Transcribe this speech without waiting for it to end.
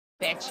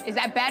Bitch. Is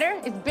that better?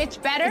 Is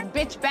bitch better? Is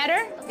bitch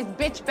better? Is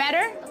bitch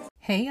better?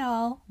 Hey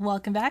y'all,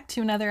 welcome back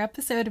to another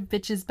episode of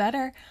Bitches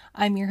Better.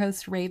 I'm your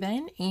host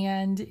Raven,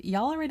 and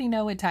y'all already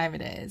know what time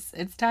it is.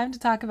 It's time to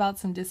talk about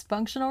some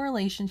dysfunctional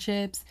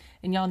relationships,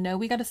 and y'all know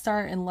we got to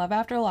start in Love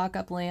After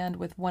Lockup land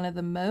with one of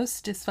the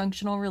most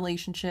dysfunctional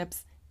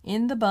relationships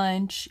in the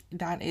bunch,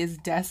 that is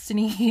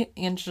Destiny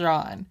and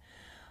Sean.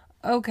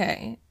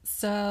 Okay,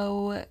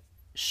 so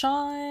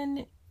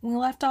we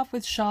left off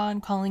with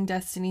Sean calling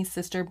Destiny's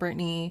sister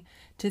Brittany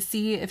to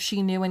see if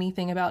she knew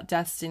anything about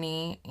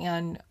Destiny.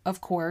 And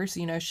of course,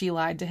 she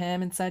lied to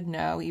him and said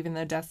no, even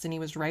though Destiny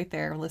was right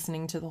there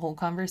listening to the whole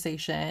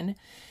conversation.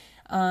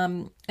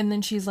 And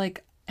then she's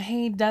like,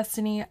 hey,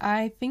 Destiny,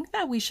 I think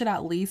that we should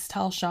at least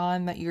tell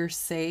Sean that you're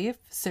safe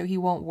so he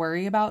won't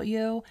worry about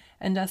you.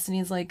 And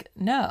Destiny's like,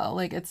 no,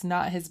 it's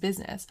not his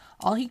business.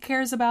 All he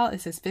cares about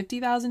is his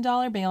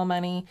 $50,000 bail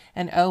money,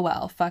 and oh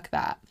well, fuck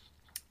that.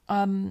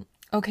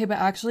 Okay, but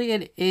actually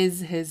it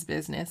is his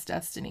business,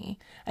 Destiny.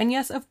 And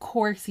yes, of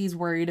course he's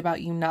worried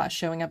about you not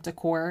showing up to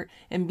court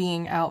and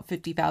being out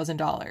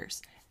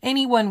 $50,000.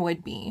 Anyone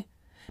would be.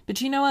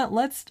 But you know what?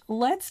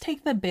 Let's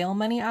take the bail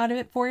money out of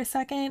it for a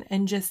second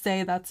and just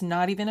say that's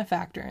not even a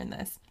factor in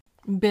this.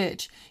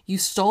 Bitch, you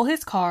stole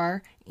his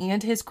car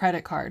and his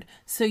credit card.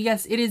 So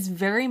yes, it is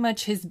very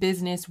much his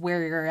business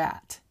where you're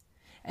at.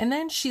 And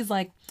then she's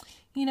like,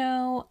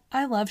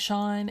 I love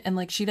Sean.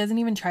 And she doesn't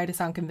even try to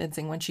sound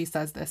convincing when she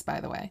says this,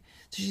 by the way.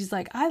 So she's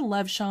like, I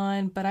love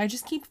Sean, but I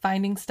just keep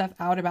finding stuff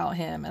out about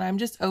him. And I'm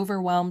just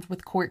overwhelmed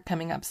with court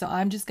coming up. So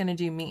I'm just going to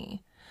do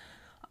me.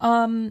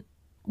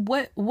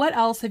 What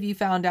else have you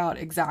found out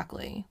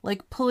exactly?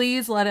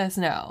 Please let us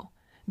know,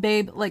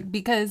 babe.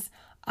 Because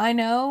I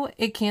know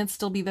it can't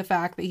still be the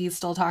fact that he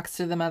still talks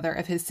to the mother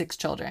of his 6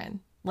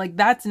 children.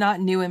 That's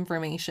not new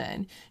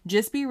information.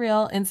 Just be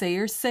real and say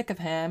you're sick of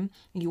him,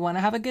 you want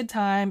to have a good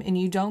time, and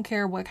you don't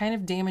care what kind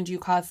of damage you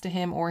cause to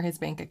him or his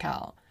bank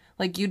account.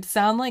 You'd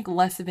sound like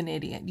less of an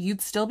idiot. You'd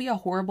still be a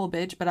horrible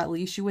bitch, but at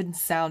least you wouldn't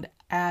sound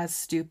as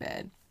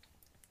stupid.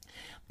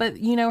 But,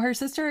 her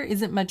sister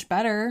isn't much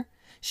better.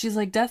 She's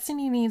like,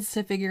 Destiny needs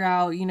to figure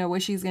out,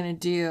 what she's going to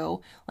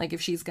do,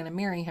 if she's going to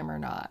marry him or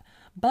not.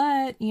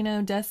 But,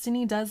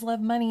 Destiny does love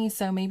money,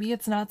 so maybe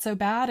it's not so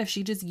bad if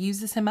she just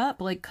uses him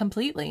up,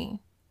 completely.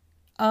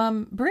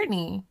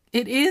 Brittany,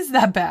 it is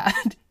that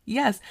bad.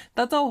 Yes,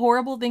 that's a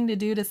horrible thing to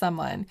do to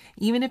someone,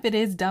 even if it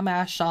is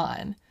dumbass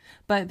Sean.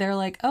 But they're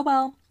like, oh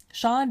well,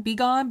 Sean, be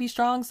gone, be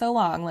strong, so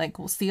long.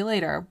 We'll see you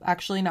later.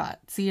 Actually not.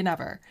 See you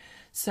never.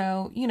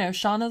 So,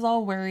 Sean is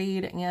all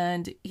worried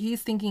and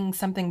he's thinking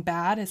something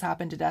bad has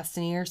happened to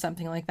Destiny or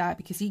something like that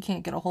because he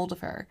can't get a hold of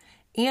her.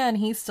 And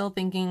he's still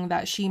thinking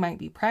that she might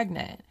be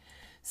pregnant.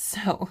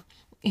 So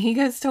he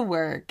goes to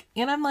work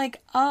and I'm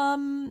like,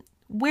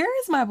 where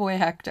is my boy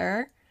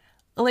Hector?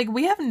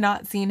 We have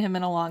not seen him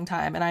in a long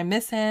time and I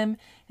miss him,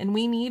 and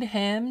we need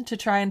him to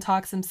try and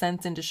talk some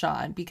sense into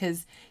Sean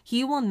because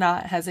he will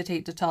not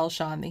hesitate to tell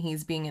Sean that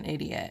he's being an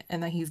idiot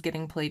and that he's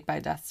getting played by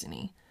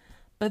Destiny.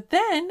 But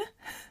then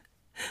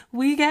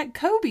we get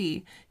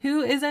Kobe,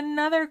 who is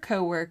another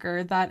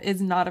coworker that is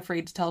not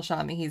afraid to tell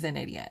Sean that he's an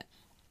idiot.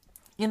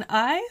 And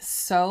I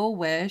so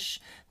wish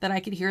that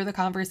I could hear the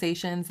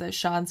conversations that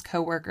Sean's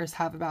coworkers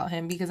have about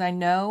him, because I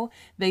know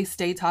they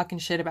stay talking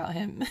shit about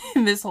him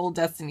in this whole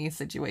Destiny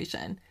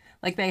situation.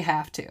 They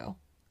have to.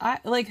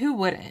 Who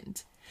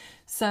wouldn't?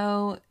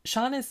 So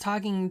Sean is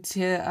talking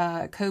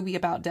to Kobe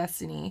about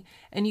Destiny,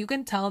 and you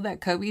can tell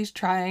that Kobe's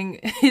trying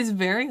his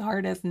very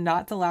hardest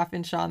not to laugh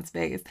in Sean's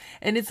face.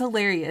 And it's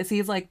hilarious.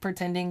 He's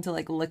pretending to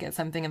look at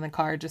something in the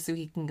car just so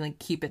he can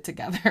keep it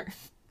together.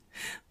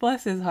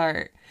 Bless his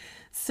heart.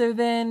 So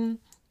then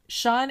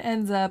Sean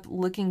ends up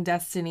looking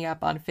Destiny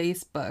up on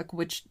Facebook,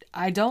 which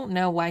I don't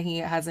know why he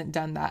hasn't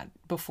done that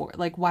before.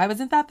 Why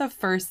wasn't that the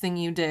first thing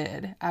you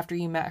did after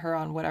you met her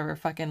on whatever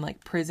fucking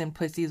prison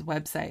pussy's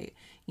website,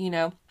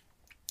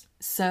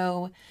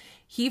 So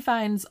he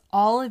finds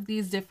all of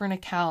these different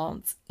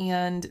accounts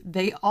and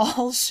they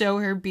all show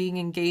her being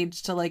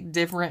engaged to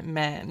different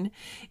men.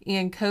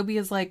 And Kobe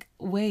is like,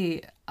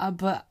 wait,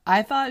 but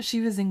I thought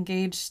she was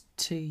engaged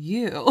to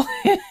you.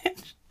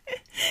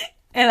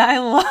 And I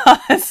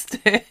lost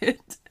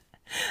it.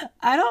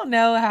 I don't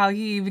know how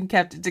he even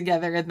kept it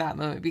together in that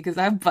moment because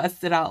I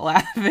busted out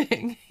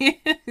laughing.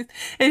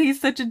 And he's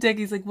such a dick.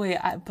 He's like, wait,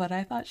 but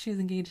I thought she was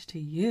engaged to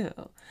you.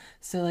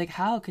 So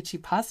how could she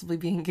possibly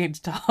be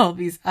engaged to all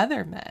these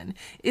other men?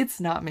 It's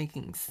not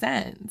making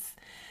sense.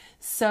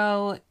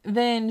 So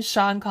then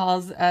Sean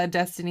calls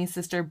Destiny's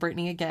sister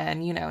Brittany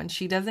again, and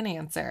she doesn't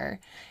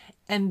answer.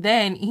 And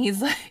then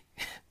he's like,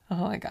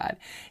 oh my God.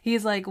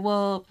 He's like,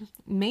 well,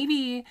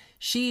 maybe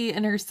she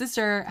and her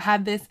sister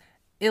had this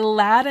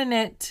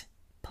elaborate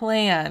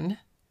plan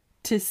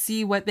to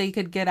see what they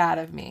could get out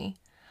of me.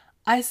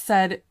 I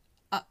said,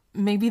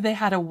 maybe they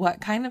had a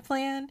what kind of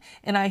plan?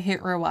 And I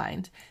hit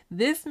rewind.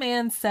 This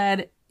man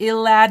said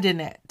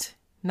elaborate,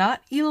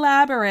 not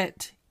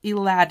elaborate,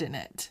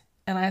 elaborate.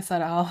 And I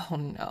said, oh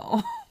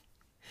no,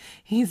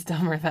 he's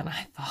dumber than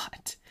I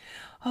thought.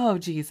 Oh,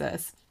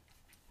 Jesus.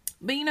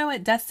 But you know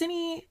what?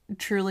 Destiny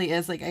truly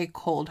is like a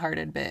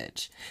cold-hearted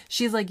bitch.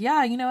 She's like,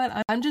 yeah, you know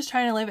what? I'm just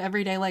trying to live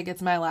every day like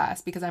it's my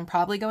last because I'm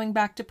probably going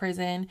back to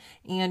prison.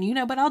 And, you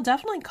know, but I'll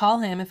definitely call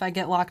him if I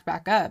get locked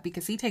back up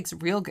because he takes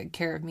real good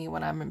care of me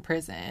when I'm in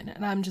prison.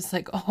 And I'm just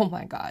like, oh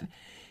my God,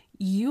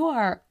 you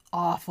are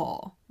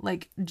awful.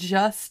 Like,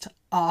 just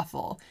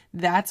awful.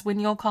 That's when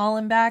you'll call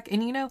him back.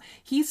 And, you know,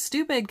 he's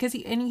stupid because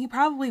he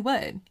probably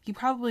would. He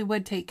probably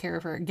would take care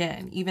of her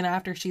again, even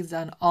after she's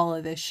done all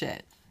of this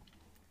shit.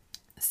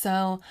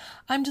 So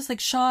I'm just like,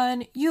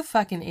 Sean, you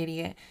fucking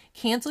idiot.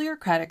 Cancel your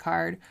credit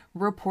card,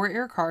 report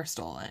your car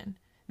stolen.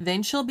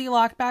 Then she'll be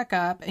locked back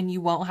up and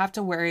you won't have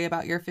to worry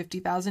about your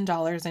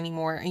 $50,000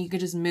 anymore and you could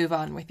just move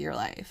on with your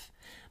life.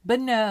 But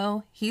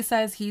no, he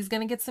says he's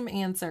going to get some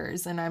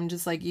answers. And I'm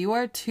just like, you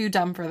are too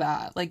dumb for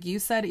that. Like you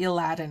said,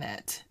 Aladdin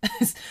it.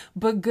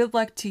 But good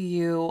luck to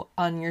you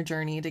on your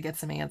journey to get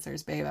some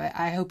answers, babe.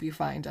 I hope you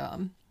find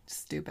them.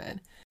 Stupid.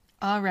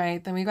 All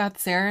right, then we got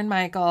Sarah and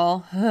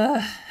Michael.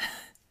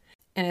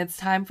 And it's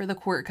time for the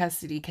court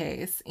custody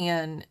case.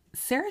 And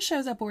Sarah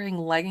shows up wearing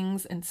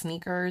leggings and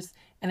sneakers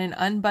and an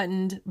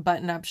unbuttoned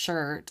button-up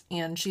shirt.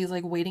 And she's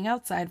like waiting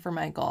outside for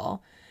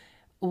Michael.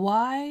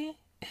 Why?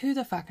 Who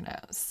the fuck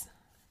knows?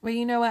 Well,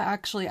 you know what?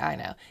 Actually, I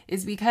know.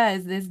 It's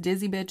because this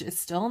dizzy bitch is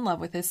still in love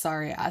with his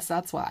sorry ass.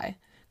 That's why.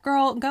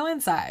 Girl, go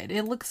inside.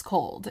 It looks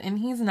cold. And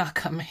he's not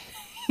coming.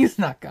 He's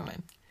not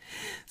coming.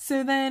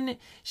 So then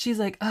she's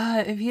like,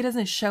 if he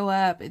doesn't show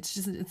up,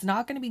 it's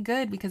not going to be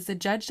good because the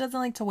judge doesn't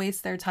like to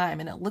waste their time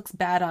and it looks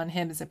bad on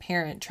him as a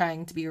parent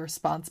trying to be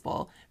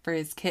responsible for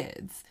his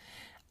kids.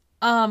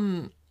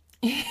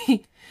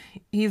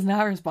 He's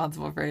not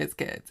responsible for his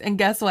kids. And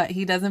guess what?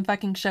 He doesn't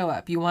fucking show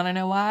up. You want to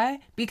know why?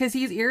 Because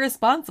he's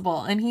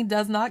irresponsible and he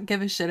does not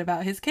give a shit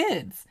about his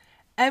kids.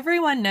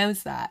 Everyone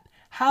knows that.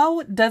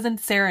 How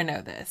doesn't Sarah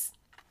know this?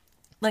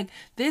 Like,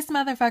 this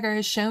motherfucker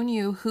has shown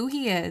you who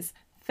he is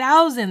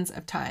thousands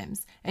of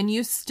times, and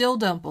you still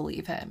don't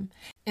believe him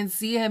and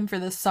see him for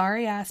the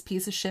sorry ass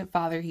piece of shit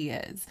father he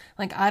is.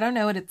 Like, I don't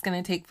know what it's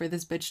going to take for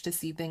this bitch to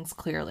see things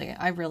clearly.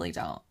 I really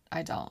don't.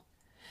 I don't.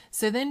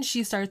 So then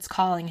she starts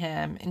calling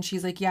him and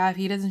she's like, yeah, if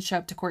he doesn't show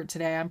up to court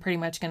today, I'm pretty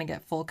much going to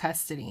get full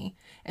custody.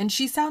 And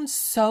she sounds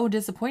so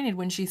disappointed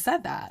when she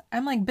said that.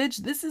 I'm like,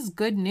 bitch, this is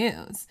good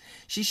news.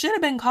 She should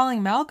have been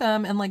calling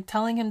Malcolm and like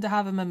telling him to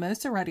have a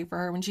mimosa ready for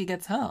her when she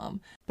gets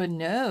home. But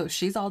no,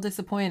 she's all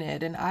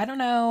disappointed and I don't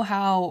know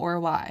how or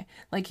why.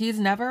 Like, he's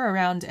never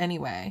around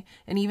anyway.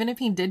 And even if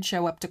he did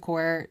show up to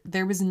court,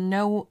 there was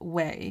no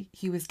way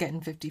he was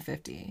getting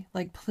 50-50.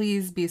 Like,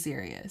 please be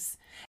serious.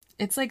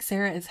 It's like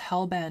Sarah is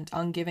hell-bent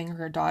on giving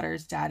her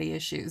daughter's daddy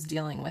issues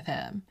dealing with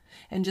him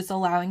and just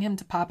allowing him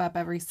to pop up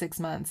every 6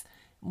 months,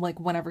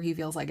 like whenever he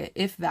feels like it,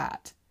 if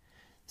that.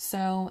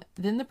 So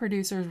then the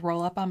producers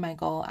roll up on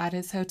Michael at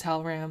his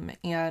hotel room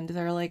and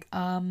they're like,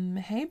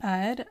 hey,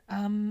 bud,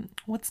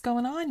 what's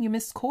going on? You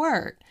missed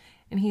court.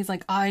 And he's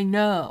like, I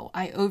know,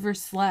 I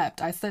overslept.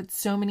 I set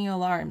so many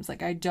alarms.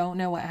 Like, I don't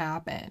know what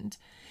happened.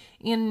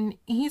 And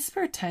he's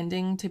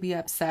pretending to be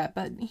upset,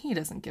 but he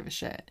doesn't give a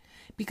shit.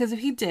 Because if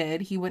he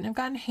did, he wouldn't have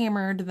gotten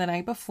hammered the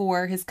night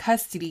before his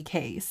custody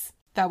case.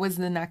 That was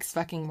the next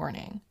fucking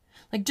morning.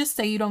 Like, just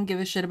say you don't give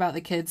a shit about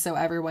the kids so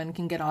everyone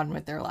can get on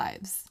with their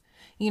lives.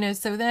 You know,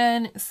 so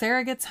then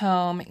Sarah gets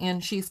home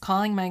and she's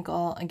calling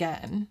Michael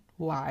again.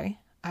 Why?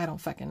 I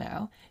don't fucking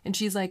know. And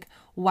she's like,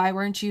 why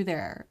weren't you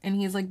there? And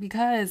he's like,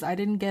 because I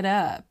didn't get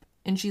up.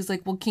 And she's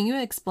like, well, can you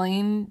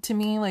explain to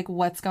me, like,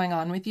 what's going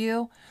on with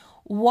you?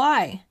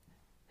 Why?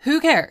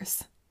 Who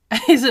cares?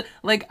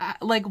 like,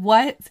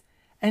 what?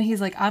 And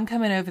he's like, I'm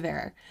coming over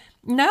there.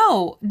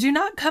 No, do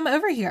not come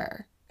over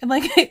here. And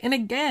like, and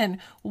again,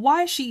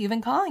 why is she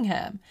even calling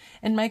him?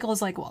 And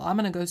Michael's like, well, I'm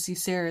going to go see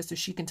Sarah so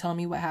she can tell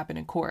me what happened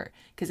in court.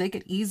 Because they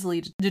could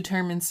easily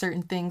determine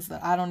certain things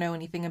that I don't know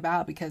anything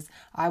about because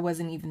I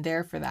wasn't even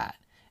there for that.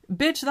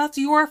 Bitch, that's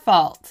your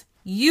fault.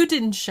 You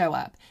didn't show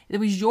up. It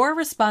was your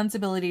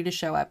responsibility to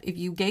show up. If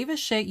you gave a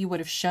shit, you would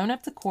have shown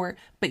up to court,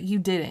 but you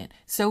didn't.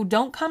 So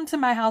don't come to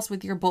my house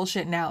with your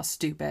bullshit now,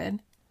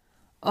 stupid.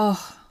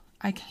 Ugh.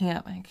 I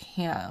can't.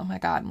 Oh my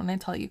God. When I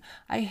tell you,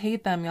 I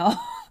hate them, y'all.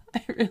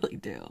 I really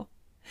do.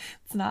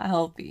 It's not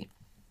healthy.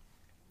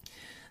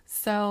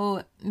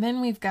 So then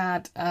we've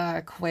got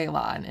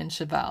Quaylon and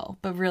Chevelle,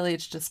 but really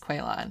it's just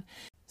Quaylon.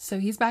 So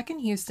he's back in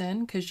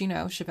Houston because, you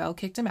know, Chevelle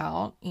kicked him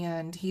out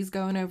and he's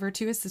going over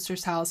to his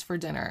sister's house for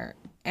dinner.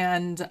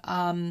 And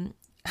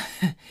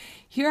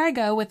here I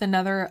go with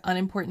another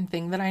unimportant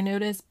thing that I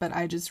noticed, but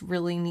I just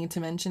really need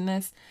to mention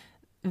this.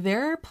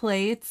 Their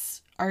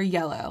plates are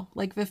yellow.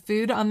 Like, the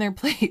food on their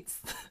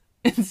plates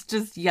is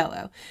just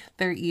yellow.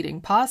 They're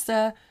eating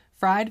pasta,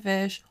 fried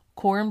fish,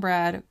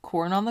 cornbread,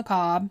 corn on the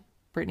cob,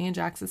 Brittany and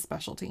Jax's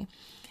specialty.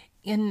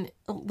 And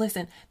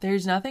listen,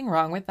 there's nothing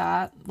wrong with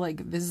that.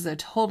 Like, this is a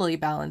totally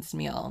balanced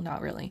meal.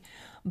 Not really.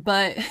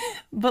 But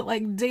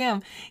like,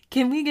 damn,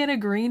 can we get a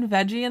green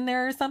veggie in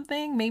there or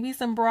something? Maybe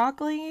some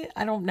broccoli?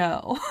 I don't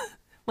know.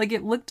 Like,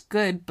 it looked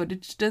good, but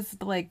it's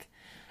just like,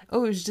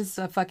 oh, it was just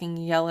a fucking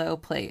yellow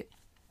plate.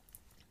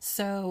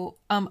 So,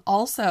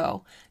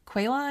 also,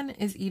 Quaylon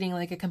is eating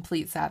like a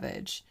complete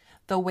savage.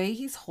 The way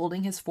he's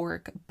holding his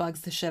fork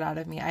bugs the shit out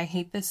of me. I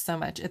hate this so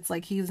much. It's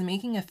like he's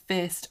making a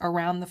fist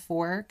around the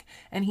fork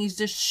and he's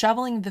just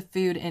shoveling the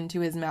food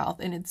into his mouth,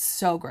 and it's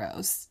so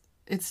gross.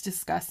 It's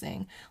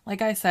disgusting.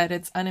 Like I said,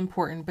 it's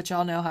unimportant, but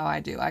y'all know how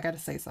I do. I gotta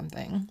say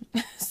something.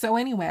 So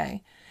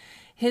anyway,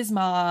 his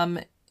mom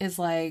is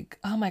like,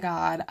 oh my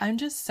God, I'm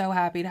just so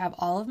happy to have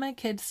all of my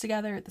kids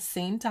together at the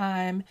same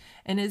time.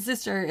 And his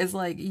sister is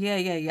like,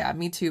 yeah,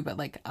 me too. But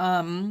like,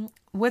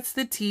 what's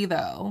the tea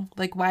though?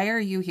 Like, why are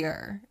you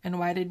here? And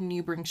why didn't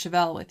you bring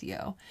Chevelle with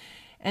you?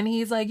 And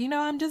he's like,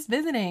 I'm just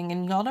visiting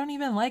and y'all don't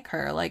even like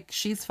her. Like,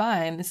 she's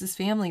fine. This is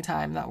family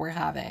time that we're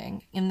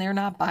having. And they're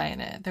not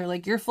buying it. They're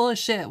like, you're full of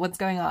shit. What's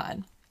going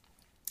on?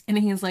 And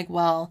he's like,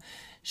 well,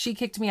 she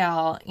kicked me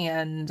out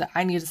and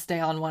I need to stay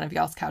on one of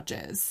y'all's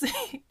couches.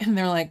 And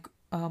they're like,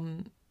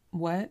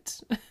 what?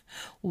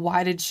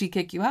 Why did she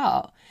kick you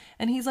out?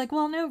 And he's like,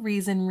 well, no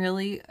reason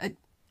really. I'm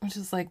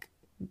just like,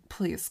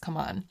 please, come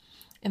on.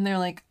 And they're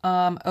like,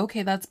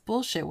 okay, that's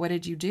bullshit. What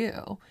did you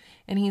do?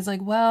 And he's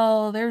like,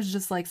 well, there's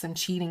just like some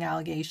cheating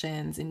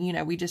allegations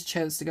and, we just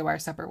chose to go our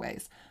separate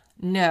ways.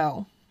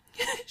 No,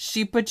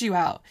 she put you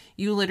out.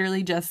 You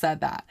literally just said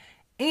that.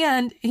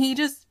 And he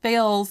just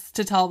fails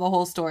to tell the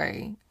whole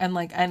story and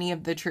like any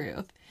of the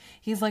truth.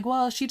 He's like,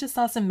 well, she just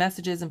saw some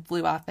messages and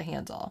flew off the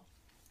handle.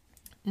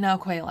 No,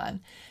 Quaylon,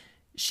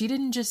 she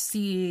didn't just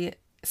see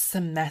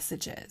some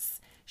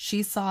messages.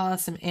 She saw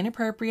some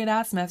inappropriate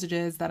ass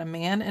messages that a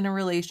man in a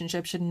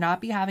relationship should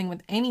not be having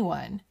with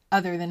anyone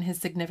other than his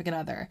significant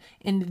other.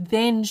 And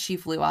then she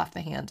flew off the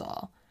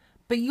handle.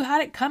 But you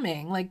had it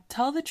coming. Like,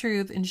 tell the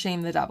truth and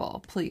shame the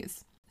devil,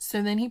 please.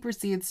 So then he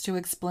proceeds to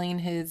explain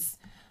his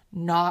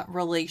not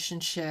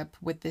relationship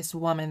with this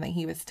woman that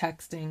he was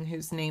texting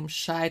whose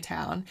name's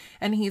Chi-Town.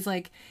 And he's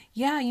like,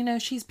 yeah,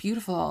 she's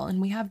beautiful.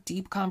 And we have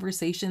deep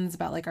conversations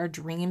about like our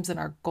dreams and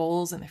our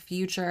goals in the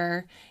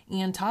future.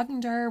 And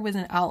talking to her was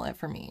an outlet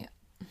for me.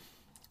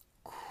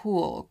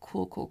 Cool.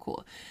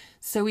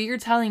 So what you're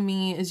telling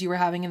me is you were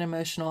having an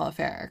emotional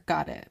affair.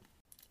 Got it.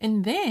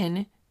 And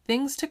then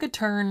things took a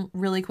turn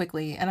really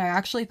quickly. And I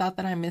actually thought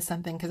that I missed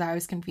something because I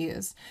was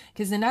confused.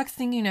 Because the next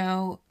thing you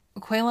know,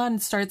 Quaylon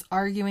starts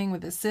arguing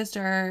with his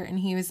sister, and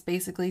he was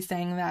basically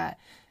saying that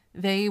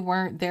they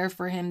weren't there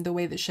for him the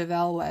way that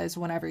Chevelle was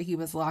whenever he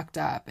was locked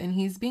up. And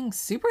he's being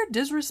super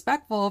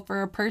disrespectful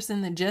for a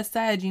person that just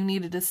said you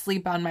needed to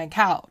sleep on my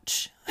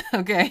couch.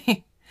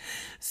 Okay.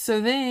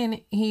 So then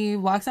he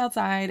walks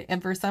outside,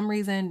 and for some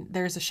reason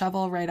there's a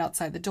shovel right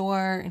outside the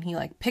door, and he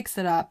like picks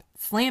it up,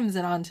 slams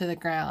it onto the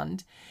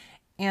ground.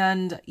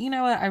 And you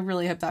know what? I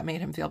really hope that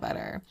made him feel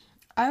better.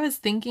 I was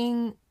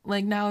thinking,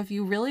 like, now if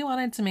you really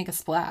wanted to make a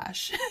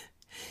splash,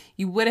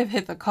 you would have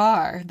hit the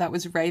car that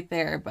was right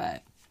there.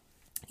 But,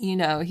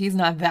 he's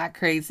not that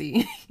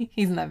crazy.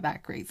 He's not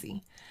that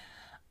crazy.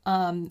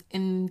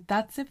 And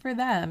that's it for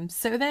them.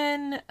 So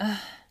then,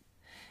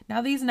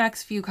 now these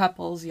next few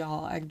couples,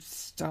 y'all, I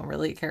just don't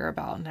really care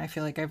about. And I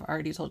feel like I've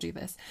already told you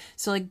this.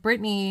 So like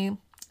Brittany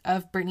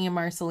and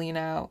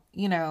Marcelino,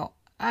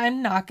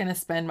 I'm not going to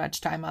spend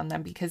much time on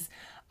them because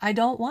I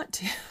don't want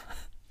to.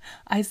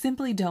 I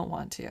simply don't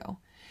want to.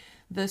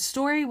 The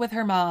story with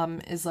her mom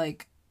is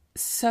like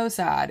so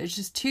sad. It's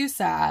just too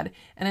sad.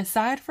 And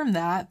aside from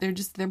that,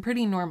 they're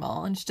pretty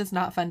normal, and it's just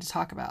not fun to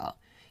talk about.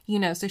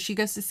 So she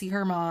goes to see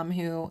her mom,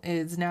 who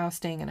is now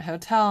staying in a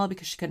hotel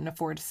because she couldn't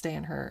afford to stay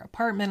in her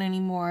apartment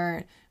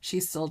anymore.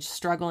 She's still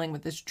struggling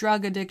with this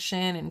drug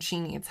addiction and she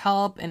needs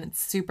help, and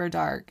it's super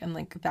dark, and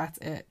like that's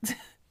it.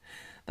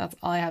 That's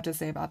all I have to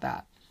say about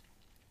that.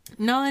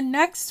 Now the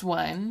next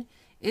one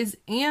is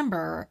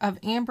Amber of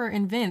Amber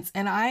and Vince.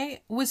 And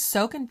I was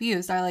so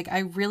confused. I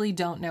really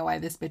don't know why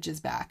this bitch is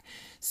back.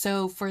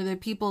 So for the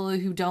people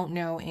who don't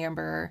know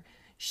Amber,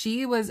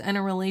 she was in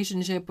a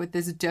relationship with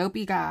this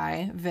dopey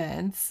guy,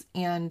 Vince,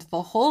 and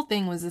the whole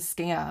thing was a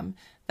scam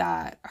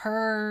that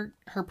her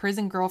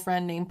prison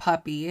girlfriend named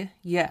Puppy,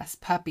 yes,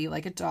 Puppy,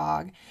 like a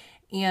dog,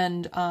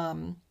 and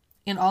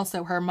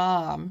also her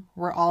mom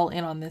were all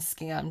in on this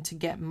scam to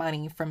get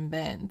money from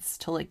Vince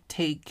to like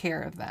take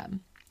care of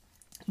them.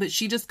 But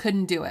she just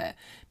couldn't do it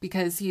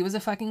because he was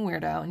a fucking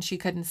weirdo and she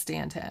couldn't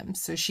stand him.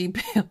 So she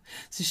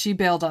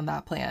bailed on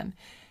that plan.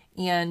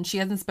 And she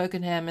hasn't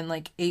spoken to him in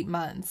like 8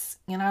 months.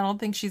 And I don't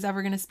think she's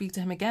ever going to speak to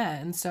him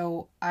again.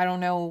 So I don't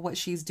know what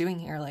she's doing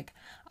here. Like,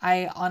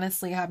 I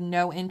honestly have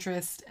no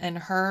interest in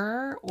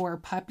her or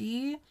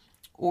Puppy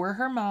or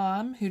her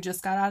mom, who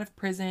just got out of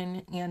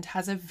prison and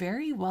has a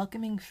very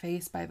welcoming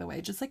face, by the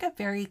way. Just like a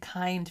very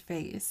kind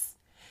face.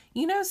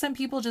 Some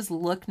people just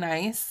look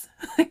nice.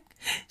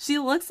 She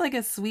looks like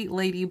a sweet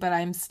lady, but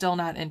I'm still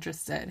not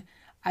interested.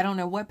 I don't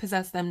know what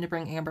possessed them to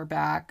bring Amber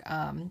back.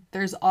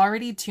 There's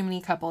already too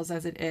many couples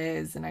as it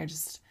is, and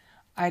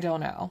I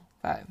don't know.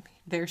 But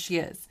there she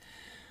is.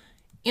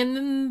 And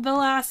then the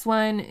last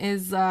one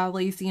is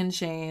Lacey and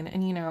Shane.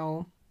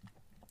 And,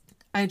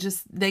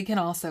 they can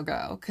also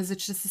go because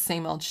it's just the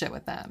same old shit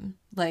with them.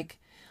 Like,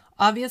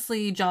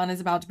 Obviously, John is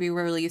about to be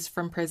released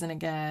from prison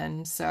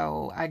again,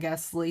 so I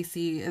guess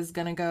Lacey is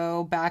gonna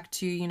go back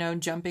to,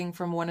 jumping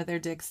from one of their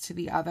dicks to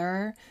the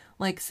other.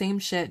 Like, same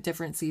shit,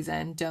 different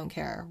season, don't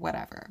care,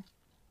 whatever.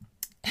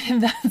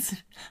 And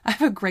I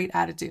have a great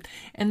attitude.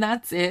 And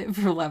that's it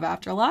for Love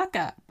After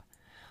Lockup.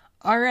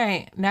 All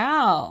right,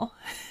 now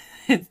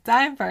it's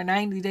time for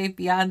 90 Day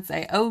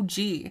Fiancé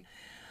OG.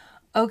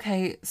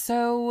 Okay,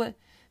 so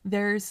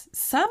there's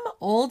some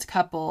old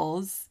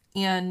couples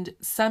and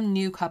some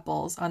new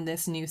couples on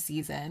this new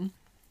season.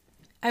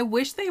 I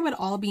wish they would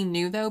all be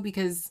new though,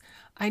 because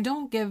I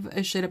don't give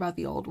a shit about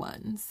the old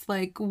ones.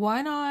 Like,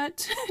 why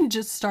not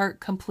just start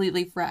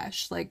completely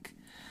fresh? Like,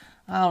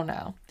 I don't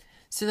know.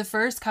 So the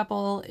first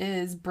couple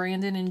is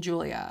Brandon and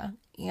Julia.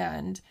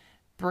 And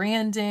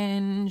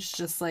Brandon's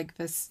just like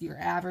your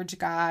average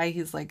guy.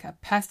 He's like a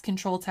pest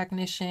control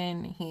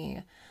technician. He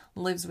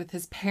lives with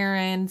his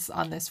parents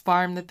on this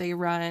farm that they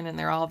run, and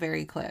they're all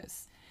very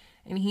close.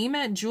 And he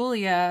met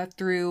Julia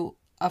through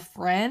a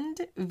friend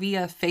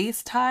via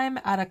FaceTime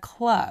at a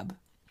club.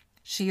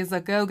 She is a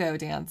go-go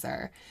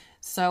dancer.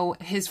 So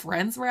his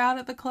friends were out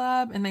at the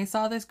club and they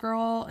saw this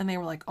girl and they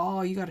were like,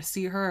 oh, you got to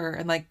see her.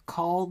 And like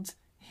called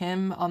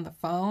him on the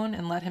phone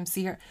and let him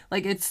see her.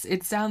 Like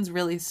it sounds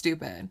really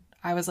stupid.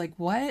 I was like,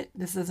 what?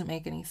 This doesn't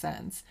make any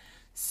sense.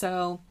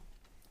 So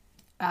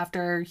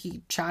after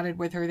he chatted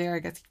with her there, I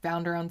guess he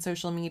found her on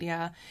social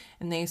media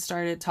and they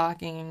started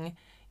talking.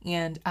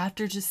 And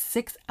after just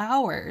 6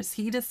 hours,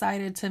 he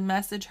decided to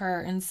message her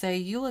and say,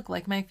 you look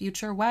like my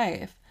future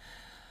wife.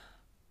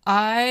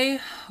 I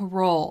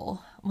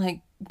roll.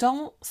 Like,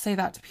 don't say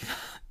that to people.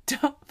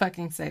 Don't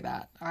fucking say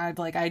that. I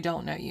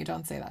don't know you.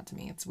 Don't say that to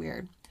me. It's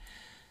weird.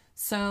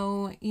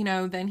 So,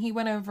 then he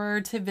went over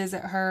to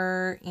visit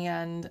her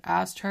and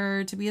asked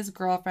her to be his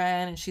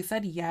girlfriend. And she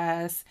said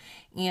yes.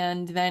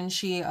 And then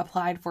she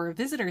applied for a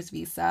visitor's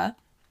visa.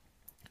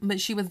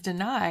 But she was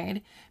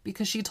denied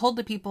because she told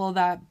the people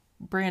that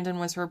Brandon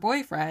was her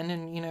boyfriend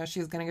and, she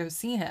was going to go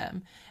see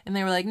him. And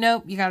they were like,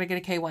 nope, you got to get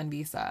a K-1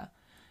 visa.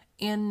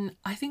 And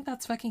I think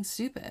that's fucking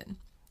stupid.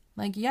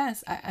 Like,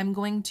 yes, I'm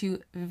going to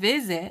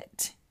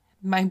visit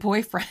my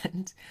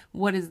boyfriend.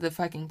 What is the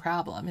fucking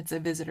problem? It's a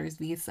visitor's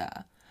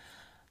visa.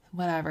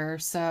 Whatever.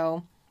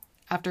 So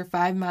after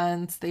 5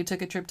 months, they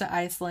took a trip to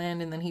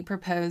Iceland and then he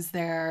proposed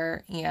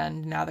there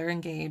and now they're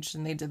engaged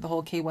and they did the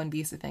whole K-1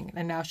 visa thing.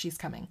 And now she's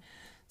coming.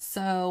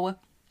 So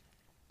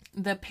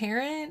the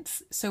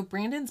parents, so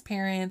Brandon's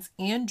parents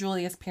and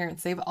Julia's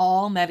parents, they've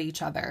all met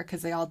each other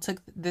because they all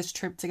took this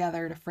trip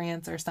together to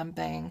France or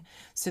something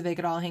so they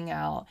could all hang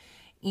out.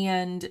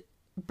 And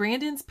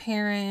Brandon's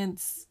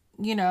parents,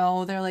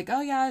 they're like,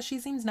 oh yeah, she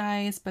seems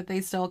nice, but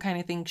they still kind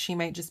of think she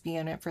might just be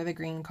in it for the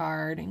green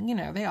card.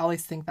 And, they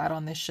always think that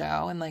on this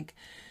show. And like,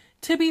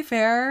 to be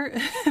fair,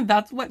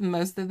 that's what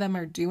most of them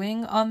are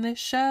doing on this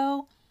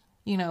show.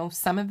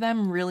 Some of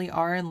them really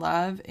are in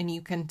love and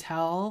you can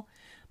tell.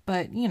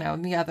 But,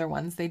 the other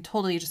ones, they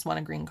totally just want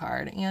a green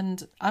card.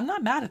 And I'm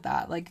not mad at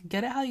that. Like,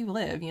 get it how you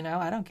live,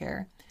 I don't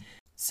care.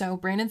 So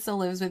Brandon still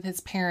lives with his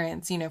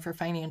parents, for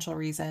financial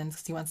reasons,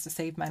 because he wants to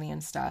save money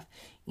and stuff.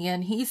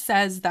 And he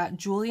says that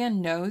Julia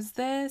knows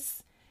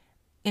this.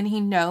 And he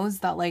knows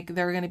that, like,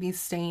 they're going to be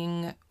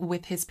staying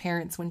with his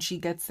parents when she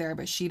gets there.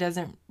 But she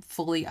doesn't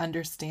fully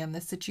understand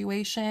the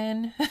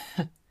situation.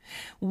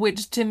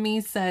 Which to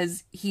me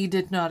says he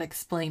did not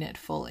explain it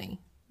fully.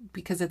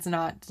 Because it's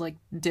not like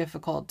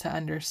difficult to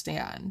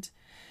understand.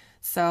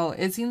 So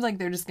it seems like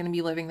they're just going to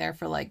be living there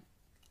for like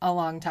a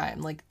long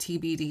time, like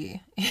TBD.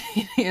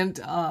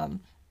 And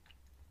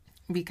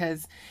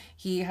because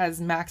he has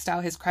maxed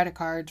out his credit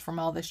card from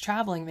all this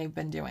traveling they've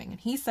been doing. And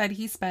he said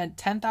he spent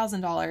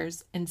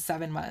 $10,000 in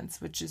 7 months,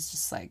 which is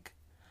just like,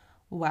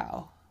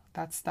 wow,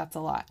 that's a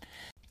lot.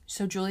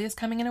 So Julia's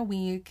coming in a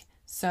week.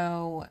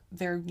 So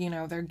they're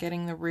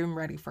getting the room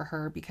ready for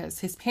her because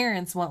his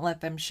parents won't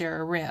let them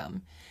share a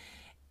room.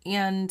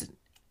 And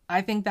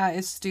I think that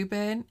is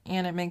stupid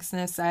and it makes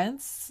no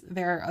sense.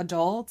 They're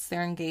adults,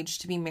 they're engaged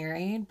to be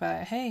married,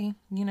 but hey,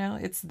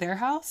 it's their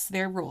house,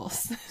 their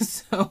rules.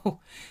 So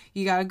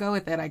you gotta go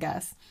with it, I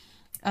guess.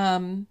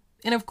 And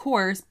of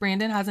course,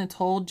 Brandon hasn't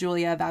told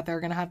Julia that they're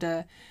gonna have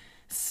to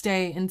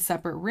stay in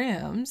separate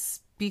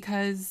rooms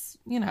because,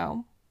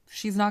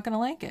 she's not gonna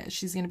like it.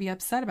 She's gonna be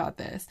upset about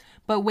this.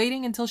 But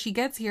waiting until she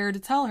gets here to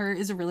tell her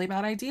is a really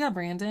bad idea,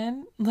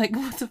 Brandon. Like,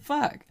 what the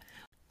fuck?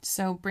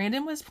 So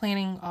Brandon was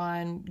planning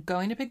on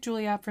going to pick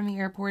Julia up from the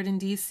airport in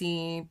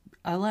DC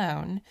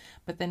alone,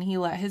 but then he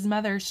let his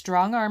mother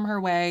strong arm her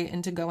way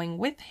into going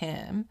with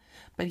him.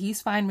 But he's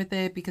fine with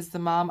it because the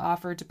mom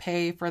offered to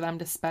pay for them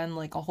to spend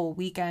like a whole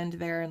weekend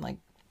there and like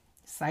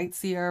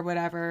sightsee or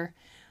whatever,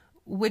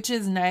 which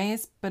is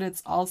nice, but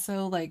it's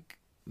also like,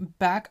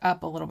 back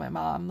up a little bit,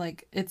 Mom.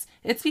 Like, it's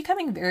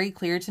becoming very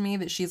clear to me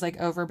that she's like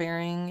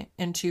overbearing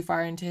and too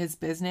far into his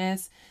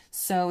business.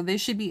 So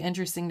this should be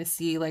interesting to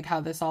see like how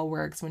this all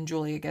works when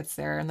Julia gets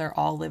there and they're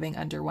all living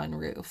under one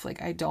roof.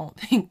 Like, I don't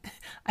think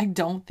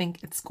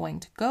it's going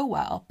to go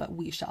well, but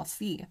we shall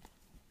see.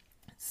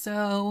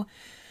 So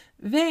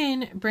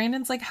Then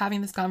Brandon's like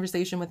having this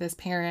conversation with his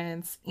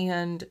parents,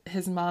 and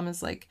his mom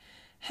is like,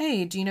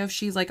 hey, do you know if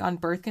she's like on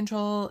birth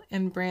control?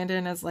 And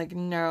Brandon is like,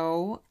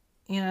 no.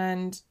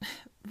 And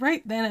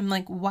right then I'm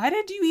like, why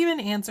did you even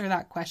answer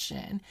that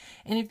question?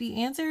 And if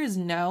the answer is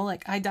no,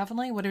 like I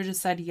definitely would have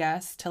just said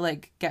yes to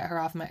like get her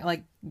off my,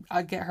 like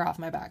I'd get her off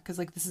my back, because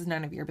like this is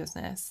none of your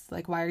business.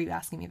 Like, why are you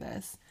asking me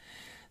this?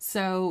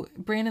 So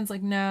Brandon's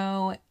like,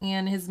 no.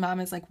 And his mom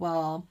is like,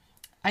 well,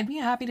 I'd be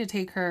happy to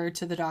take her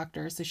to the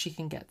doctor so she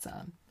can get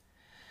some.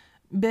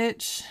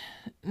 Bitch,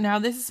 now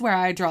this is where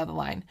I draw the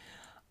line.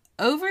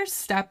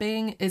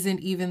 Overstepping isn't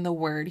even the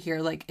word here.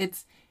 Like,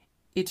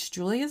 it's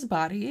Julia's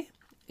body.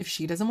 If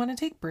she doesn't want to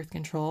take birth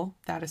control,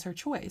 that is her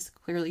choice.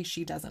 Clearly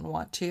she doesn't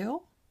want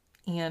to,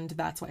 and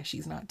that's why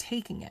she's not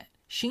taking it.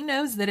 She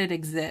knows that it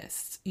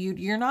exists.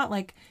 You're not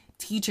like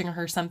teaching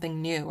her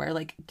something new or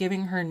like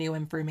giving her new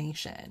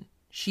information.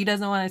 She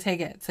doesn't want to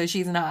take it, so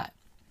she's not.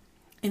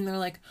 And they're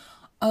like,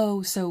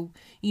 oh, so,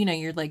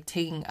 you're like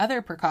taking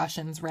other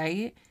precautions,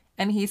 right?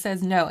 And he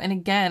says no. And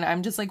again,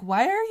 I'm just like,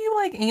 why are you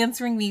like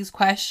answering these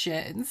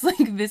questions?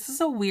 Like, this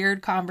is a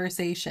weird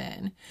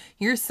conversation.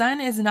 Your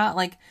son is not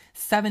like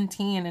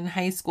 17 in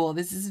high school.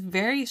 This is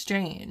very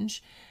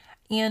strange.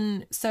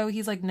 And so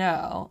he's like,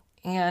 no.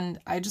 And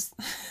I just,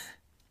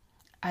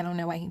 I don't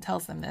know why he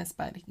tells them this,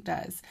 but he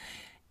does.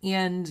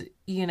 And,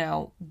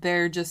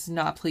 they're just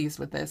not pleased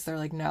with this. They're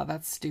like, no,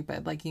 that's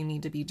stupid. Like, you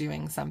need to be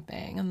doing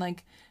something. And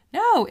like,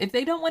 no, if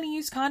they don't want to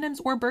use condoms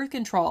or birth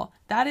control,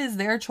 that is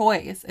their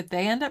choice. If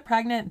they end up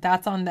pregnant,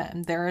 that's on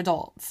them. They're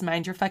adults.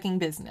 Mind your fucking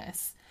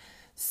business.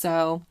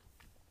 So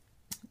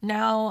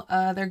now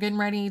they're getting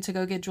ready to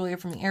go get Julia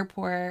from the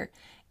airport.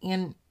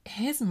 And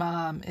his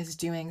mom is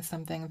doing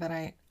something that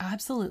I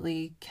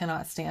absolutely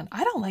cannot stand.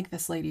 I don't like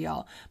this lady,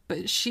 y'all,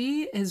 but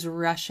she is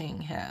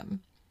rushing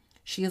him.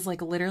 She is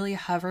like literally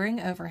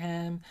hovering over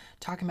him,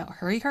 talking about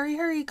hurry, hurry,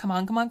 hurry. Come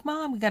on, come on, come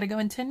on. We got to go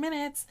in 10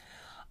 minutes.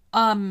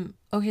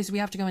 Okay, so we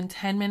have to go in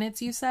 10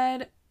 minutes, you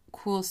said?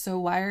 Cool, so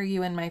why are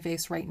you in my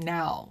face right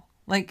now?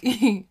 Like,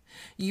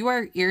 you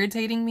are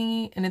irritating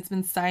me, and it's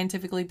been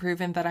scientifically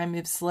proven that I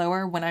move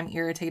slower when I'm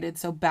irritated,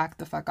 so back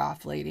the fuck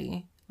off,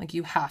 lady. Like,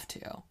 you have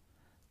to.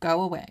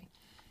 Go away.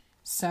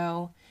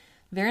 So,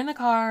 they're in the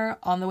car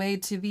on the way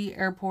to the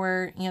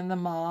airport, and the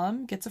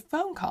mom gets a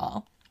phone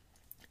call.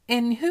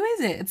 And who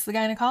is it? It's the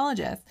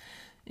gynecologist.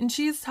 And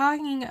she's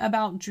talking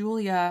about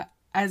Julia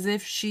as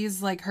if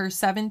she's like her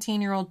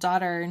 17-year-old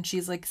daughter, and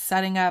she's like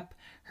setting up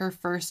her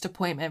first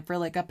appointment for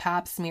like a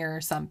pap smear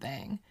or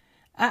something.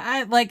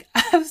 I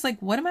was like,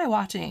 what am I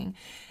watching?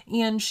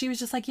 And she was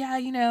just like, yeah,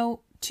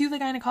 to the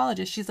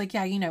gynecologist, she's like,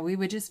 yeah, we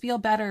would just feel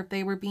better if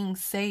they were being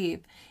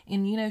safe.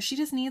 And, she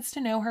just needs to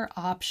know her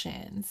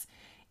options.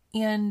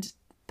 And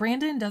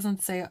Brandon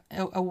doesn't say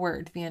a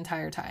word the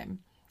entire time.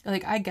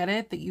 Like, I get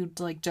it that you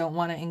like don't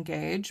want to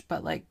engage,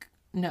 but like,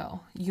 no,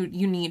 you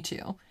need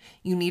to.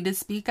 You need to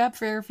speak up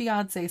for your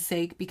fiance's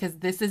sake, because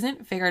this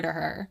isn't fair to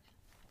her.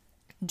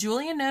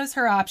 Julia knows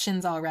her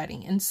options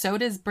already, and so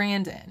does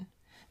Brandon.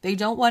 They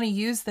don't want to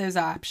use those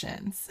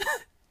options.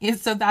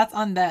 So that's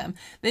on them.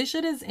 This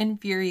shit is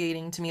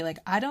infuriating to me. Like,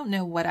 I don't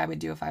know what I would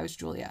do if I was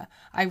Julia.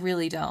 I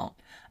really don't.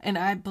 And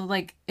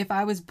if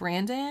I was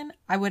Brandon,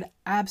 I would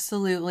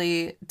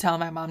absolutely tell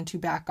my mom to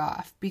back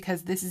off,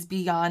 because this is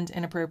beyond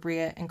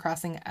inappropriate and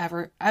crossing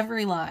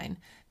every line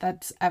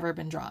that's ever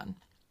been drawn.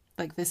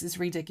 Like, this is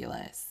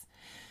ridiculous.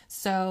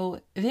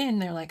 So then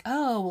they're like,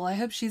 oh, well, I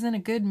hope she's in a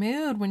good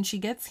mood when she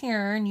gets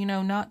here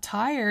and, not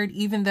tired,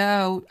 even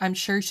though I'm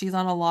sure she's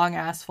on a long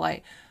ass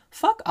flight.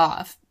 Fuck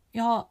off.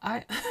 Y'all,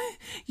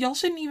 y'all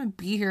shouldn't even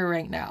be here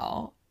right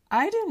now.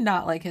 I do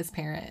not like his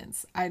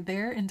parents.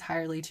 They're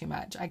entirely too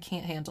much. I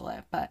can't handle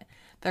it, but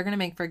they're going to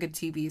make for good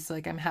TV. So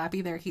like, I'm happy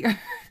they're here.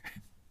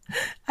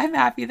 I'm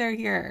happy they're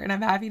here, and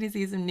I'm happy to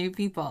see some new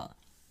people.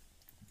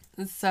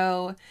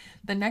 So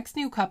the next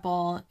new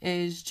couple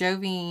is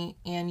Jovi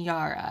and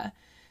Yara.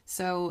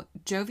 So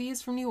Jovi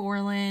is from New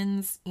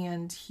Orleans,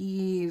 and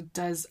he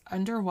does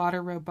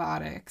underwater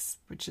robotics,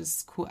 which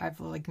is cool. I've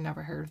like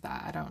never heard of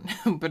that. I don't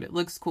know, but it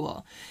looks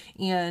cool.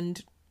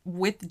 And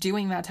with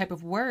doing that type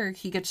of work,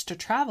 he gets to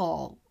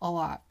travel a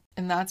lot,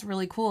 and that's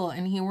really cool.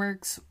 And he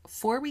works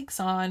 4 weeks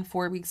on,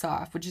 4 weeks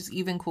off, which is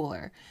even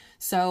cooler.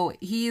 So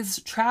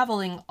he's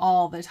traveling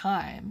all the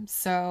time.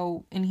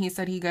 So, and he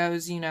said he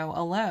goes,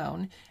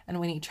 alone.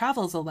 And when he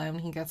travels alone,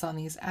 he gets on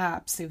these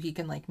apps so he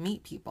can like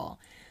meet people.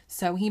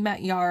 So he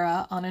met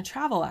Yara on a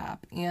travel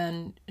app,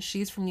 and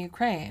she's from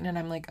Ukraine. And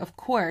I'm like, of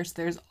course,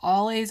 there's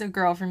always a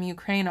girl from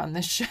Ukraine on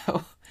this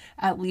show,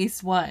 at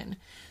least one.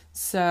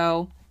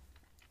 So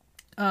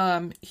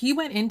he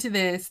went into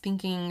this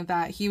thinking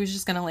that he was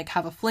just going to like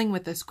have a fling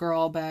with this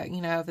girl, but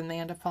then they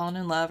end up falling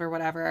in love or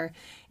whatever.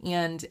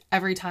 And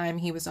every time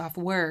he was off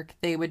work,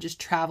 they would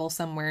just travel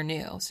somewhere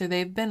new. So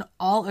they've been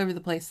all over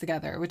the place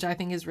together, which I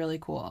think is really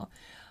cool.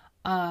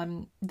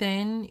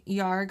 Then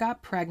Yara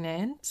got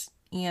pregnant,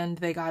 and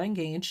they got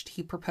engaged.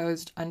 He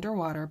proposed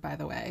underwater, by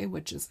the way,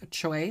 which is a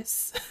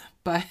choice,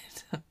 but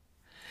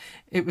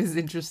it was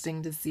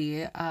interesting to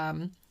see.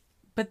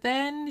 But But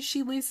then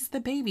she loses the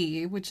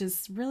baby, which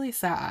is really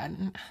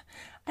sad.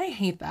 I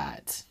hate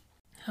that.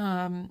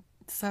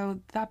 So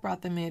that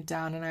brought the mood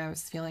down and I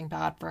was feeling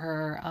bad for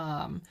her.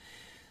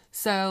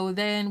 So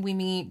then we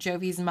meet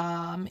Jovi's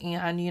mom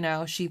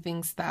and, she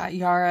thinks that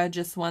Yara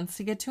just wants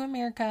to get to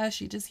America.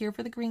 She's just here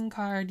for the green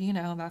card.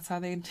 That's how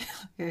they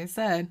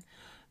said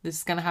this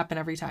is going to happen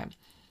every time.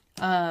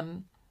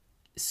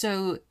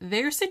 So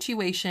their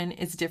situation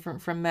is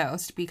different from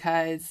most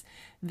because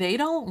they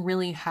don't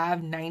really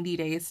have 90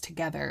 days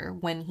together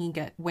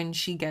when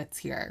she gets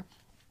here.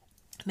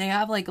 They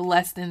have like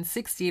less than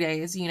 60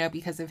 days,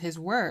 because of his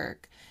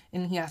work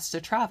and he has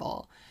to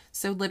travel.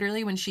 So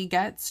literally when she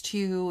gets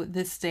to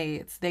the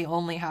States, they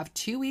only have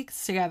 2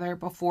 weeks together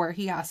before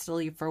he has to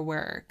leave for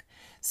work.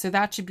 So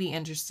that should be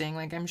interesting.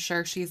 Like, I'm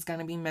sure she's going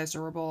to be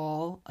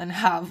miserable and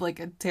have like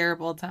a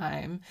terrible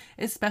time,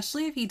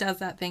 especially if he does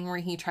that thing where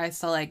he tries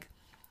to like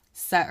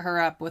set her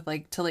up with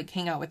like to like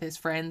hang out with his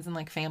friends and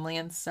like family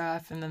and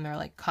stuff. And then they're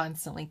like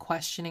constantly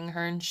questioning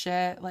her and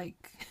shit.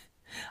 Like,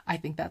 I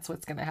think that's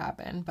what's going to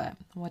happen, but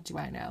what do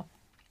I know?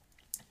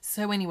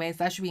 So anyways,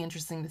 that should be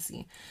interesting to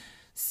see.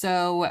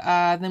 So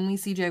then we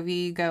see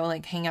Jovi go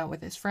like hang out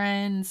with his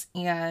friends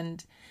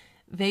and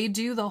they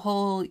do the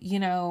whole,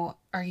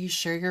 are you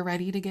sure you're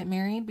ready to get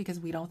married? Because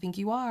we don't think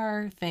you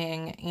are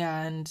thing.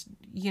 And,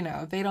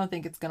 they don't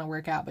think it's going to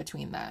work out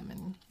between them.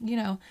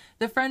 And,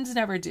 the friends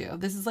never do.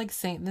 This is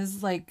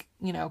like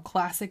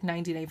classic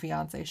 90 Day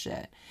Fiance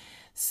shit.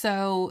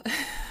 So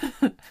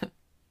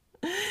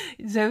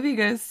Jovi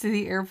goes to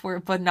the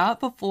airport, but not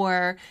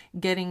before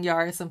getting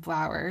Yara some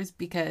flowers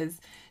because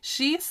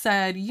she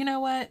said, you know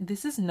what?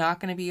 This is not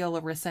going to be a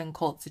Larissa and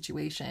Colt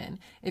situation.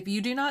 If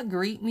you do not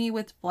greet me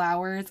with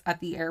flowers at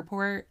the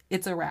airport,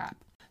 it's a wrap.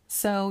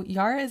 So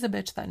Yara is a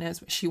bitch that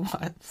knows what she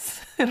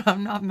wants. And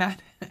I'm not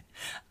mad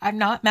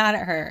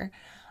at her.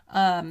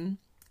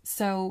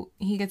 So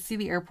he gets to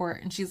the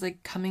airport and she's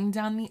like coming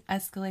down the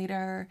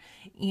escalator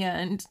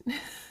and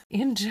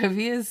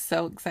Jovi is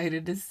so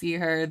excited to see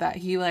her that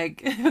he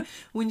like,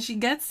 when she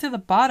gets to the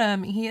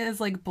bottom, he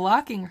is like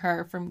blocking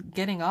her from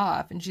getting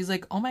off. And she's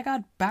like, oh my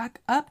God,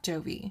 back up,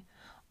 Jovi.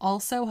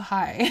 Also,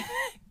 hi.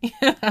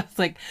 I was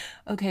like,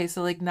 okay,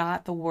 so like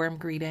not the warm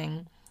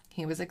greeting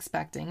he was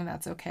expecting.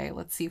 That's okay.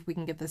 Let's see if we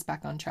can get this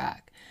back on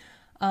track.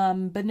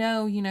 But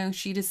no,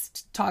 she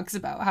just talks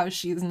about how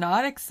she's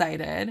not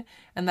excited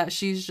and that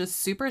she's just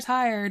super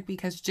tired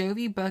because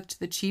Jovi booked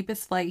the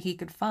cheapest flight he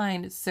could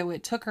find. So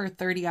it took her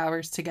 30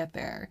 hours to get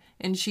there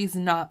and she's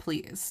not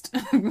pleased.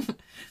 And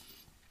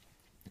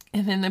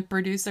then the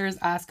producers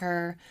ask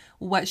her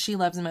what she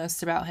loves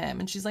most about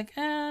him. And she's like,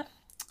 I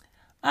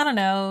don't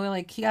know.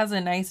 Like he has a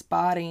nice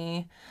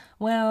body.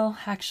 Well,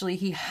 actually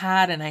he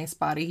had a nice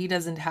body. He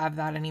doesn't have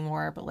that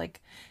anymore, but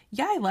like,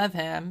 yeah, I love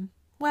him.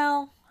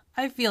 Well,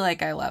 I feel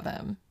like I love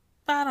him.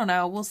 I don't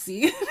know. We'll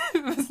see.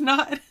 Does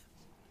not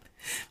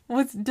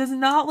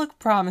look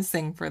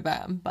promising for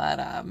them, but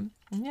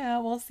yeah,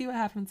 we'll see what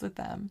happens with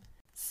them.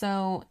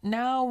 So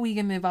now we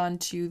can move on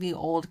to the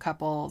old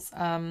couples.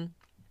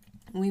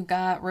 We've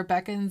got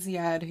Rebecca and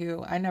Zied,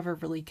 who I never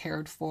really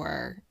cared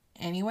for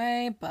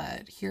anyway,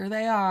 but here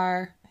they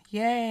are.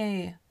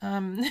 Yay.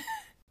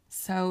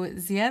 So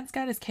Zied's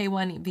got his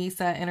K1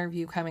 visa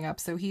interview coming up.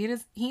 So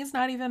he's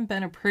not even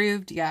been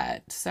approved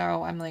yet.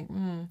 So I'm like,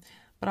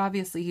 but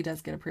obviously he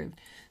does get approved.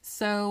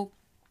 So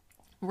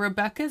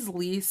Rebecca's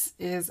lease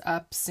is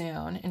up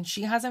soon and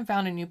she hasn't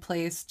found a new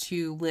place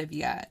to live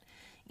yet.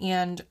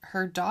 And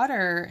her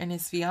daughter and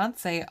his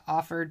fiance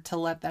offered to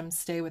let them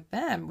stay with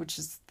them, which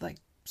is like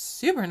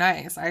super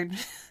nice. I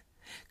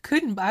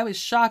was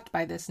shocked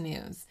by this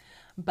news,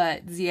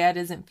 but Zied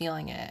isn't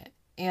feeling it.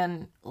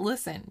 And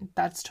listen,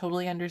 that's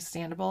totally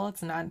understandable.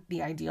 It's not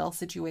the ideal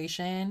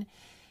situation.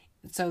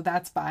 So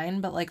that's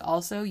fine. But like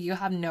also you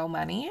have no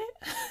money.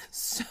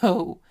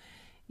 So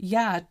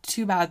yeah,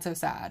 too bad, so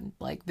sad.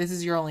 Like this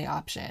is your only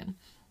option.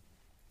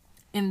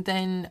 And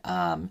then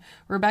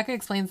Rebecca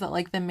explains that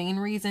like the main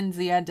reason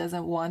Zied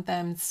doesn't want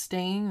them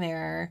staying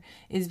there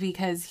is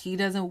because he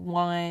doesn't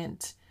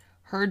want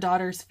her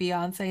daughter's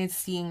fiance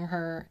seeing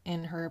her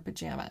in her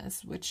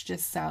pajamas, which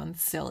just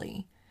sounds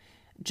silly.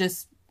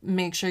 Just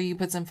make sure you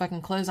put some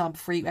fucking clothes on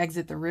before you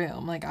exit the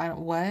room. Like,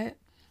 what?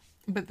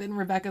 But then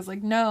Rebecca's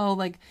like, no,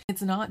 like,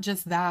 it's not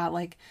just that.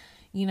 Like,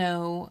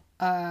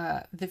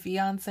 the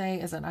fiance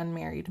is an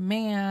unmarried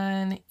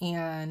man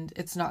and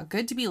it's not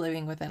good to be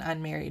living with an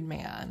unmarried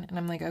man. And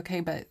I'm like, okay,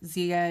 but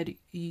Zied,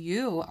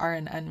 you are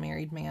an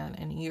unmarried man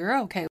and you're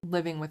okay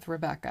living with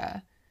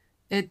Rebecca.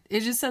 It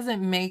just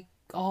doesn't make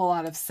a whole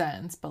lot of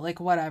sense, but like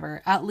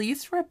whatever. At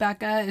least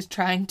Rebecca is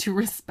trying to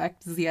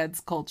respect Zied's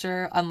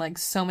culture, unlike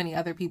so many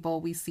other people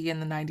we see in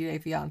the 90 Day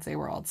Fiance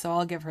world. So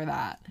I'll give her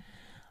that.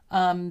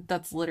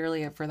 That's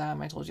literally it for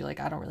them. I told you, like,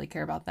 I don't really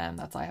care about them.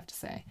 That's all I have to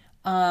say.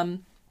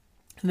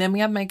 Then we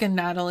have Mike and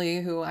Natalie,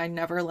 who I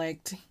never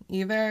liked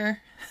either.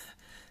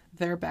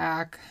 They're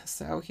back,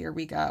 so here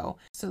we go.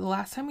 So the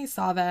last time we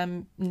saw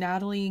them,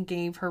 Natalie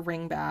gave her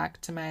ring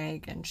back to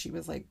Mike, and she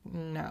was like,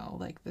 no,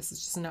 like, this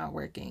is just not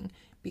working.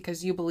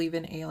 because you believe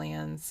in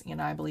aliens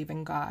and I believe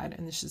in God,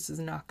 and this just is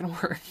not going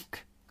to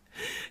work.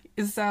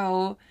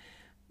 So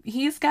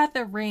he's got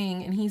the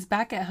ring and he's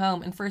back at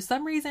home, and for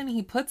some reason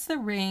he puts the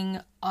ring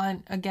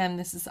on, again,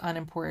 this is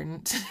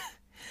unimportant.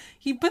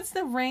 He puts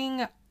the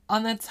ring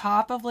on the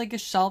top of like a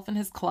shelf in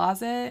his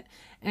closet,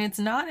 and it's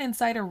not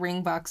inside a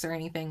ring box or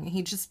anything.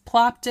 He just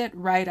plopped it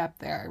right up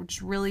there,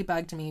 which really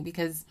bugged me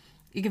because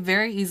it could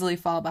very easily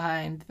fall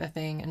behind the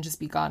thing and just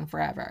be gone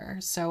forever.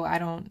 So I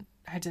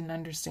didn't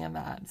understand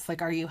that. It's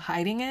like, are you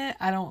hiding it?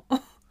 I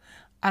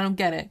don't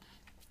get it.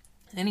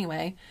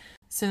 Anyway,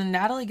 so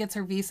Natalie gets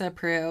her visa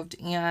approved,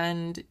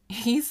 and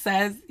he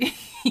says,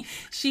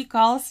 she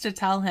calls to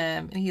tell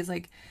him, and he's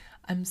like,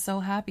 I'm so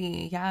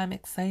happy. Yeah, I'm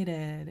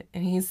excited.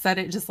 And he said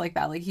it just like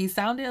that. Like, he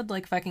sounded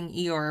like fucking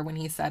Eeyore when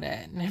he said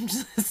it. And I'm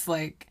just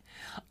like,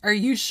 are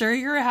you sure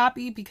you're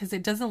happy? Because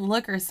it doesn't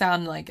look or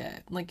sound like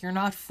it. Like, you're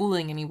not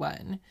fooling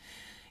anyone.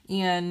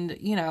 And,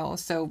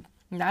 so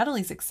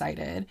Natalie's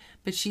excited,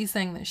 but she's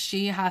saying that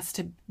she has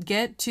to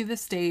get to the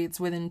States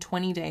within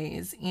 20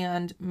 days.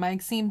 And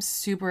Mike seems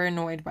super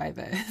annoyed by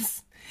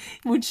this.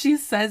 When she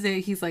says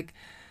it, he's like,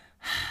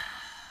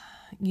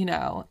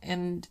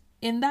 and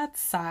in that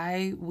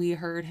sigh, we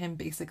heard him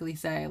basically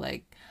say,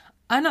 like,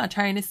 I'm not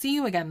trying to see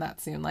you again that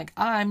soon. Like,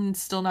 I'm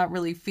still not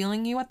really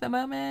feeling you at the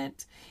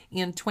moment.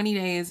 And 20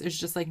 days is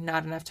just, like,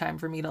 not enough time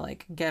for me to,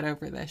 like, get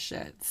over this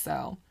shit.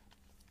 So,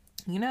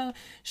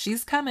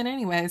 she's coming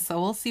anyway,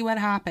 so we'll see what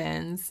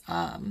happens.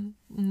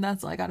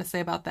 That's all I got to say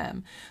about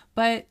them.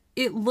 But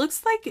it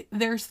looks like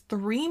there's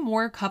 3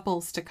 more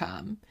couples to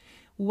come.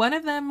 One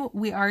of them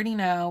we already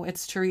know,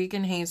 it's Tariq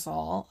and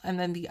Hazel, and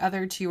then the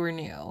other 2 are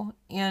new.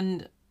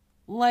 And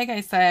like I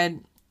said,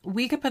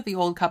 we could put the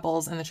old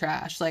couples in the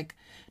trash. Like,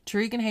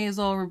 Tariq and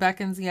Hazel,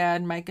 Rebecca and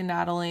Ziad, Mike and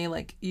Natalie,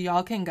 like,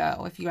 y'all can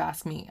go if you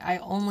ask me. I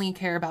only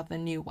care about the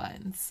new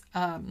ones.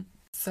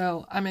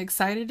 So I'm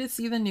excited to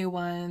see the new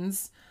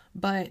ones.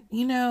 But,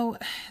 y'all,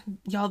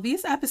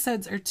 these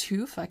episodes are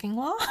too fucking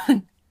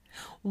long.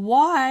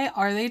 Why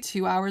are they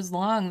 2 hours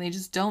long? They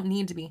just don't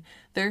need to be.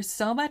 There's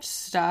so much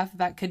stuff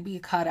that could be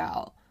cut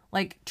out.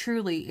 Like,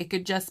 truly, it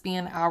could just be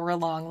an hour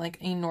long, like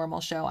a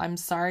normal show. I'm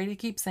sorry to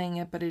keep saying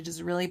it, but it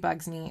just really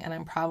bugs me, and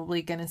I'm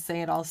probably going to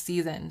say it all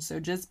season. So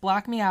just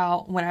block me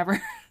out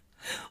whenever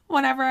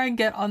I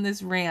get on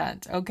this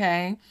rant,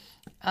 okay?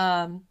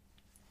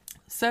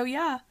 So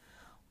yeah,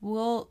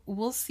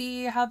 we'll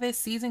see how this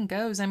season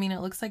goes. I mean,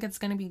 it looks like it's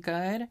going to be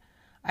good.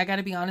 I got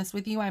to be honest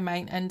with you, I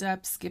might end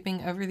up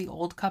skipping over the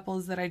old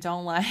couples that I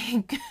don't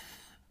like.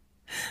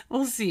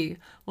 We'll see.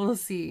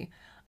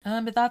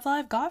 But that's all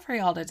I've got for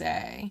y'all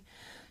today.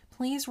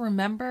 Please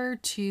remember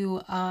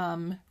to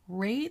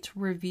rate,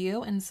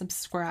 review, and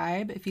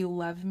subscribe if you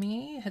love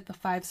me. Hit the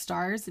 5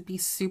 stars. It'd be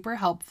super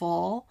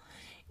helpful.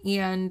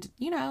 And,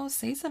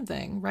 say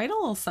something. Write a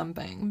little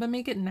something, but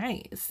make it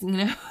nice,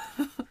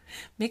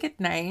 Make it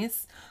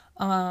nice.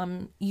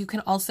 You can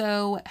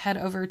also head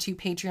over to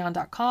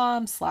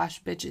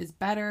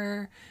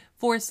patreon.com/bitchesbetter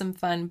for some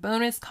fun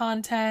bonus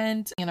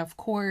content. And of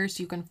course,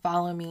 you can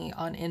follow me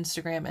on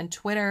Instagram and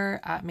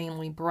Twitter at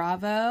Mainly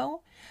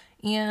Bravo.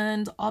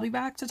 And I'll be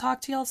back to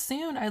talk to y'all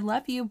soon. I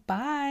love you.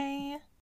 Bye.